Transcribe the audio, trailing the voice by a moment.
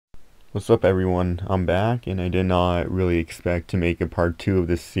What's up everyone, I'm back and I did not really expect to make a part 2 of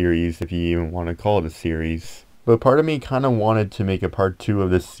this series, if you even want to call it a series. But part of me kind of wanted to make a part 2 of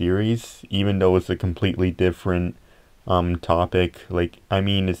this series, even though it's a completely different topic.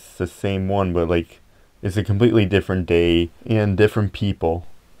 It's the same one, but it's a completely different day and different people.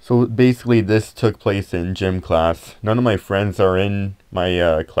 So basically this took place in gym class. None of my friends are in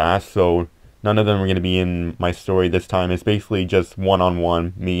my class, so none of them are going to be in my story this time. It's basically just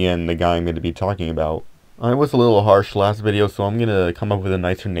one-on-one, me and the guy I'm going to be talking about. I was a little harsh last video, so I'm going to come up with a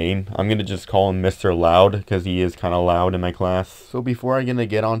nicer name. I'm going to just call him Mr. Loud, because he is kind of loud in my class. So before I'm going to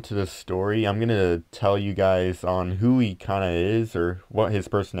get onto the story, I'm going to tell you guys on who he kind of is, or what his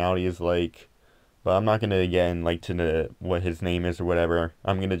personality is like. But I'm not going to get into what his name is or whatever.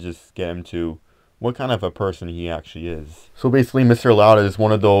 I'm going to just get into what kind of a person he actually is. So basically, Mr. Loud is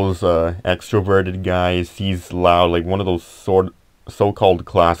one of those extroverted guys. He's loud, like one of those so-called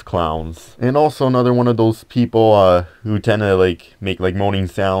class clowns. And also another one of those people who tend to make moaning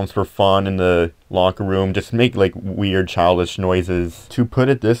sounds for fun in the locker room. Just make weird childish noises. To put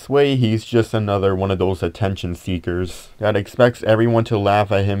it this way, he's just another one of those attention seekers that expects everyone to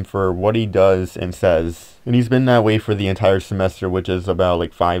laugh at him for what he does and says. And he's been that way for the entire semester, which is about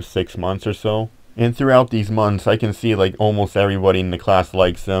 5-6 months or so. And throughout these months, I can see almost everybody in the class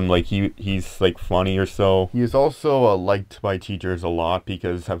likes him. He's funny or so. He is also liked by teachers a lot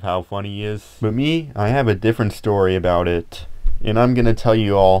because of how funny he is. But me, I have a different story about it, and I'm gonna tell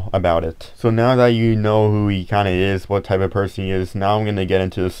you all about it. So now that you know who he kind of is, what type of person he is, now I'm gonna get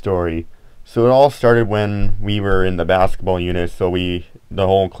into the story. So it all started when we were in the basketball unit. So the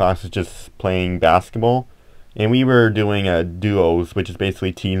whole class was just playing basketball. And we were doing duos, which is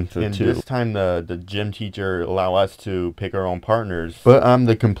basically teams of two. And this time the gym teacher allowed us to pick our own partners. But I'm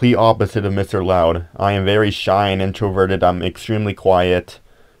the complete opposite of Mr. Loud. I am very shy and introverted. I'm extremely quiet.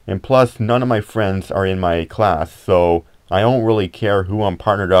 And plus, none of my friends are in my class, so I don't really care who I'm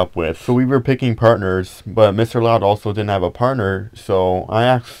partnered up with. So we were picking partners, but Mr. Loud also didn't have a partner, so I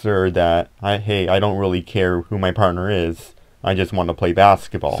asked her that, hey, I don't really care who my partner is. I just want to play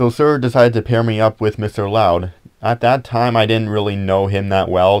basketball. So Sir decided to pair me up with Mr. Loud. At that time, I didn't really know him that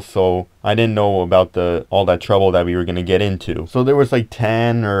well, so I didn't know about all that trouble that we were going to get into. So there was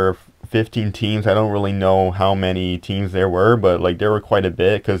 10 or 15 teams. I don't really know how many teams there were, but there were quite a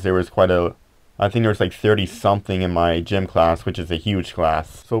bit, because there was I think there was 30 something in my gym class, which is a huge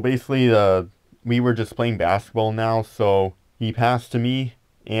class. So basically, we were just playing basketball now, so he passed to me.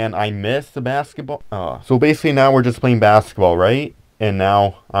 And I missed the basketball. So basically now we're just playing basketball, right? And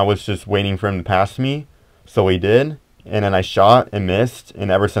now I was just waiting for him to pass me. So he did. And then I shot and missed.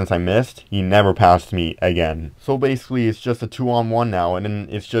 And ever since I missed, he never passed me again. So basically it's just a 2-on-1 now. And then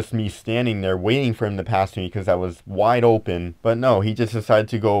it's just me standing there waiting for him to pass me because I was wide open. But no, he just decided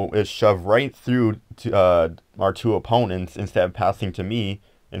to go shove right through to, our two opponents instead of passing to me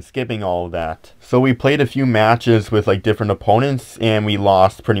and skipping all of that. So we played a few matches with different opponents, and we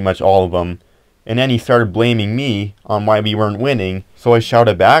lost pretty much all of them. And then he started blaming me on why we weren't winning. So I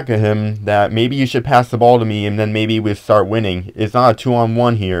shouted back at him that maybe you should pass the ball to me, and then maybe we'd start winning. It's not a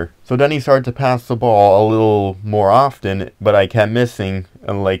 2-on-1 here. So then he started to pass the ball a little more often, but I kept missing.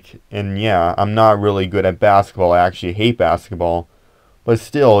 And yeah, I'm not really good at basketball. I actually hate basketball. But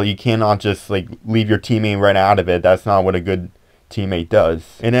still, you cannot just leave your teammate right out of it. That's not what a good teammate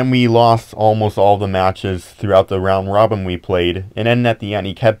does. And then we lost almost all the matches throughout the round robin we played. And then at the end,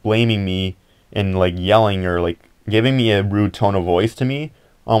 he kept blaming me and yelling or giving me a rude tone of voice to me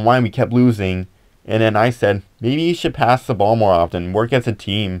on why we kept losing. And then I said, maybe you should pass the ball more often, work as a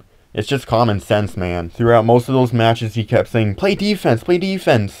team. It's just common sense, man. Throughout most of those matches, he kept saying, play defense, play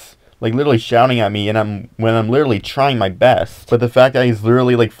defense. Literally shouting at me, and when I'm literally trying my best. But the fact that he's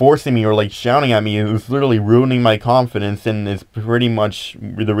literally forcing me or shouting at me, it was literally ruining my confidence, and is pretty much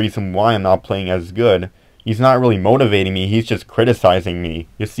the reason why I'm not playing as good. He's not really motivating me, he's just criticizing me.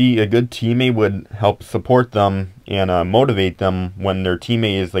 You see, a good teammate would help support them and motivate them when their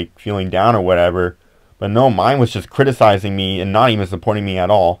teammate is feeling down or whatever. But no, mine was just criticizing me and not even supporting me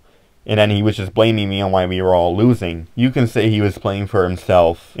at all. And then he was just blaming me on why we were all losing. You can say he was playing for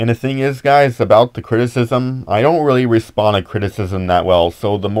himself. And the thing is, guys, about the criticism, I don't really respond to criticism that well.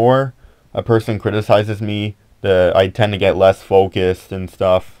 So the more a person criticizes me, I tend to get less focused and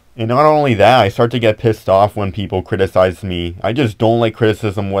stuff. And not only that, I start to get pissed off when people criticize me. I just don't like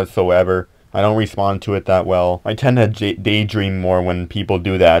criticism whatsoever. I don't respond to it that well. I tend to daydream more when people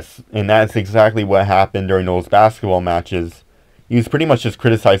do that. And that's exactly what happened during those basketball matches. He was pretty much just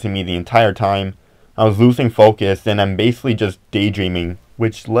criticizing me the entire time. I was losing focus, and I'm basically just daydreaming,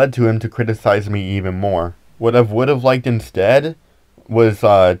 which led to him to criticize me even more. What I would have liked instead was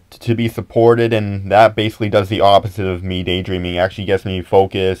to be supported, and that basically does the opposite of me daydreaming. It actually gets me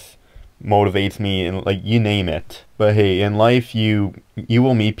focused, motivates me, and like, you name it. But hey, in life you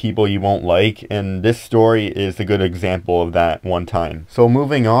will meet people you won't like, and this story is a good example of that one time. So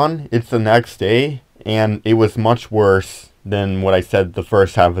moving on, it's the next day, and it was much worse than what I said the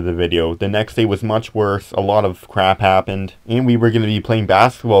first half of the video. The next day was much worse. A lot of crap happened, and we were going to be playing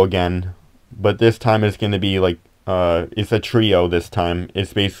basketball again, but this time it's going to be like it's a trio this time.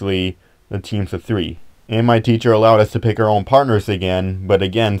 It's basically the teams of 3. And my teacher allowed us to pick our own partners again, but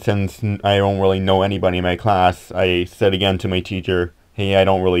again, since I don't really know anybody in my class, I said again to my teacher, hey, I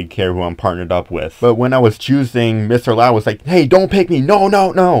don't really care who I'm partnered up with. But when I was choosing, Mr. Lau was like, hey, don't pick me, no,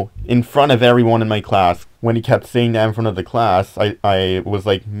 no, no, in front of everyone in my class. When he kept saying that in front of the class, I was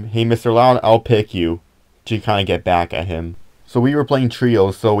like, hey, Mr. Lau, I'll pick you, to kind of get back at him. So we were playing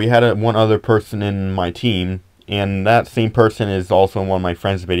trios, so we had one other person in my team, and that same person is also in one of my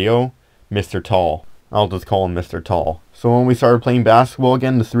friends' video, Mr. Tall. I'll just call him Mr. Tall. So when we started playing basketball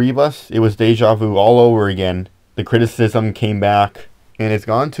again, the 3 of us, it was deja vu all over again. The criticism came back, and it's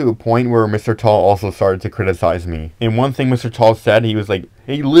gone to a point where Mr. Tall also started to criticize me. And one thing Mr. Tall said, he was like,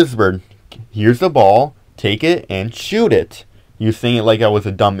 hey, Lisbeth, here's the ball, take it and shoot it. He was saying it like I was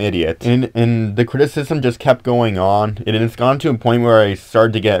a dumb idiot. And the criticism just kept going on, and it's gone to a point where I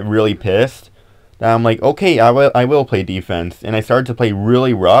started to get really pissed. That I'm like, okay, I will play defense. And I started to play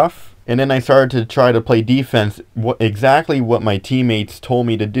really rough. And then I started to try to play defense, exactly what my teammates told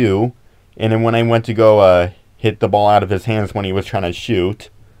me to do. And then when I went to go hit the ball out of his hands when he was trying to shoot,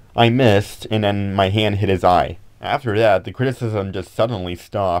 I missed, and then my hand hit his eye. After that, the criticism just suddenly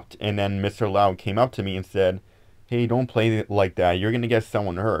stopped, and then Mr. Loud came up to me and said, hey, don't play like that, you're gonna get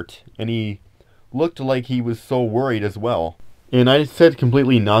someone hurt. And he looked like he was so worried as well. And I said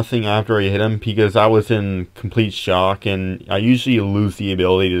completely nothing after I hit him because I was in complete shock, and I usually lose the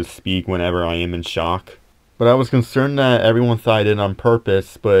ability to speak whenever I am in shock. But I was concerned that everyone thought I did it on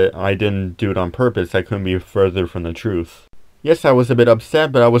purpose, but I didn't do it on purpose. I couldn't be further from the truth. Yes, I was a bit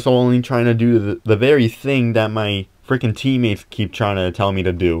upset, but I was only trying to do the very thing that my freaking teammates keep trying to tell me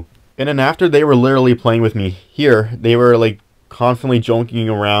to do. And then after they were literally playing with me here, they were like constantly joking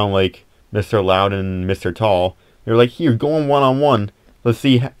around like Mr. Loud and Mr. Tall. They were like, here, going one-on-one. Let's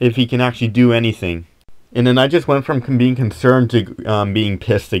see if he can actually do anything. And then I just went from being concerned to being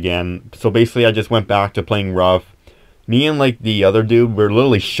pissed again. So basically I just went back to playing rough. Me and like the other dude were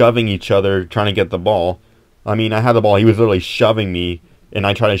literally shoving each other trying to get the ball. I mean, I had the ball, he was literally shoving me, and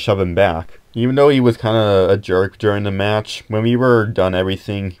I tried to shove him back. Even though he was kind of a jerk during the match, when we were done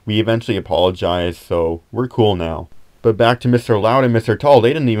everything, we eventually apologized, so we're cool now. But back to Mr. Loud and Mr. Tall,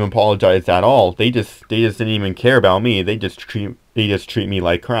 they didn't even apologize at all. They just didn't even care about me. They just treat me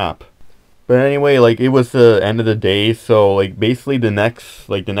like crap. But anyway, like, it was the end of the day, so like basically the next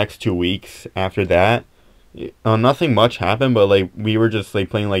 2 weeks after that, nothing much happened, but like we were just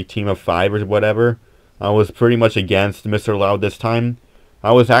like playing like team of 5 or whatever. I was pretty much against Mr. Loud this time.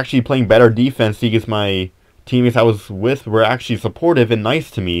 I was actually playing better defense because my teammates I was with were actually supportive and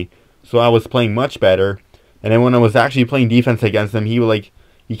nice to me, so I was playing much better. And then when I was actually playing defense against him, he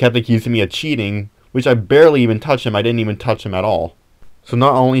kept accusing me of cheating, which I barely even touched him. I didn't even touch him at all. So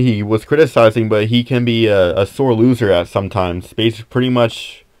not only he was criticizing, but he can be a sore loser at sometimes. Basically, pretty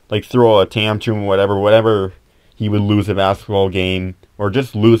much like throw a tantrum, whatever he would lose a basketball game, or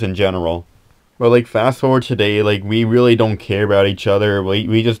just lose in general. But like fast forward today, like we really don't care about each other.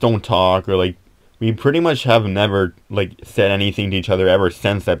 We just don't talk, or like we pretty much have never like said anything to each other ever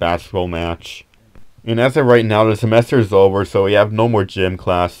since that basketball match. And as of right now, the semester is over, so we have no more gym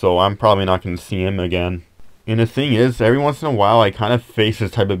class, so I'm probably not going to see him again. And the thing is, every once in a while I kind of face this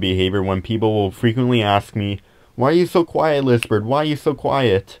type of behavior when people will frequently ask me, why are you so quiet, Lisbeth? Why are you so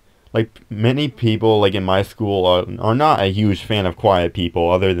quiet? Like, many people, like in my school, are not a huge fan of quiet people,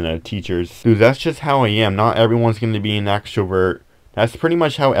 other than the teachers. Dude, that's just how I am. Not everyone's going to be an extrovert. That's pretty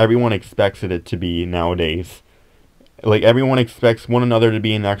much how everyone expects it to be nowadays. Like, everyone expects one another to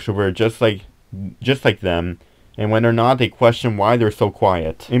be an extrovert, just like them. And when they're not, they question why they're so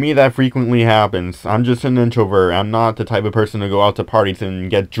quiet. And me, that frequently happens. I'm just an introvert. I'm not the type of person to go out to parties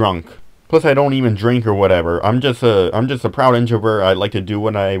and get drunk. Plus, I don't even drink or whatever. I'm just a proud introvert. I like to do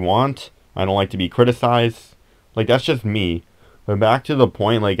what I want. I don't like to be criticized. Like, that's just me. But back to the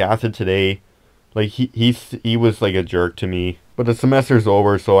point, like, after today, like, he was like a jerk to me. But the semester's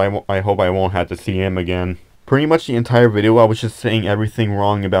over, so I hope I won't have to see him again. Pretty much the entire video, I was just saying everything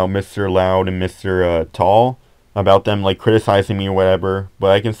wrong about Mr. Loud and Mr. Tall. About them, like, criticizing me or whatever.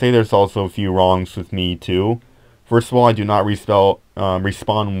 But I can say there's also a few wrongs with me, too. First of all, I do not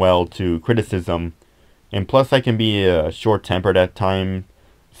respond well to criticism. And plus I can be short-tempered at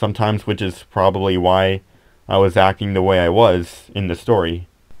sometimes, which is probably why I was acting the way I was in the story.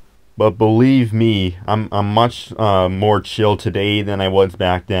 But believe me, I'm much more chill today than I was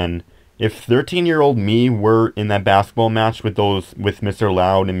back then. If 13-year-old me were in that basketball match with Mr.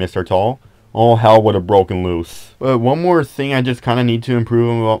 Loud and Mr. Tall, all hell would have broken loose. But one more thing I just kind of need to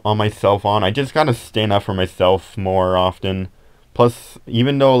improve on myself on. I just gotta stand up for myself more often. Plus,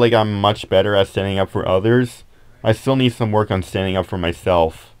 even though like I'm much better at standing up for others, I still need some work on standing up for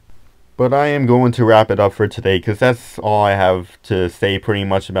myself. But I am going to wrap it up for today because that's all I have to say pretty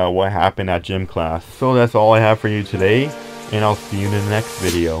much about what happened at gym class. So that's all I have for you today, and I'll see you in the next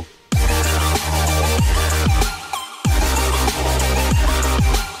video.